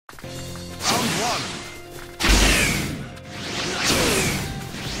one.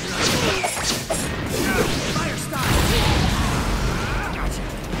 Fire style! Gotcha!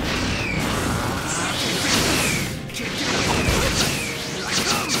 Can't get away from me! Here I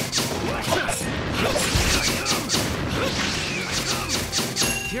come!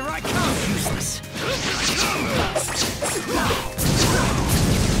 Here I come! Useless!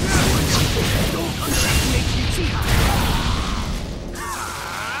 Don't underestimate Uchiha!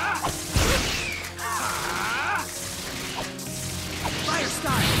 Fire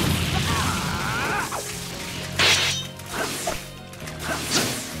style!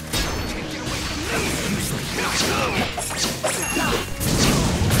 Can't get away from me! Useless! Here I come!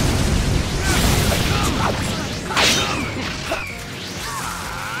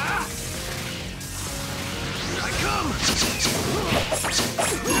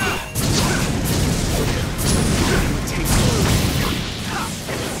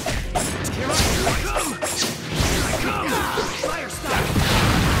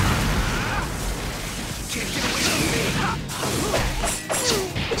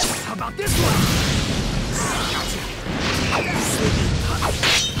 How about this one? Gotcha.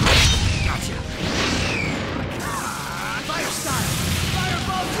 Gotcha. Fire style.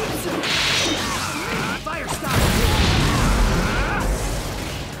 Fireball jutsu. Fire style.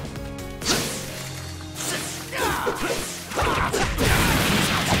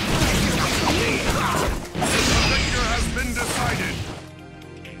 The victor has been decided.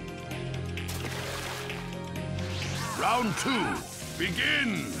 Round 2,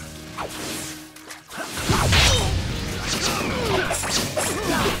 begin!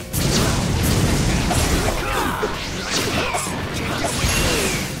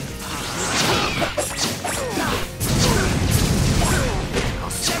 I'll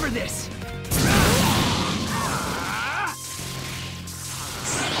sever this!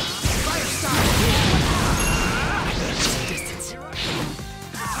 Fire style! Distance.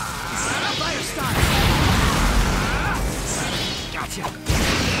 Fire style! Gotcha!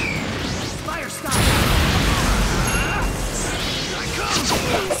 Fire style! Here I come!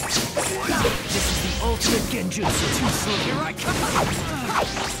 This is the ultimate genjutsu. Too slow. Here I come!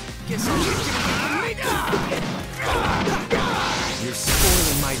 Guess I'll get you from me now! You're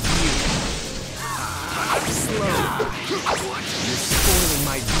spoiling my view. Slow. You're spoiling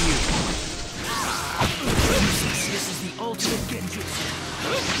my view. This is the ultimate genjutsu.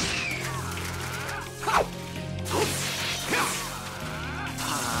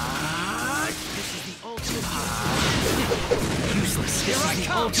 This is the ultimate useless. This is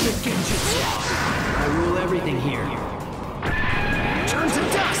the ultimate genjutsu. I rule everything here. Turn to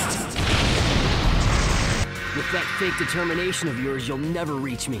dust! With that fake determination of yours, you'll never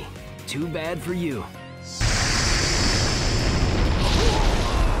reach me. Too bad for you.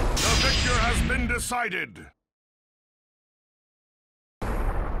 The victor has been decided.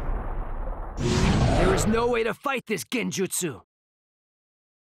 There is no way to fight this genjutsu.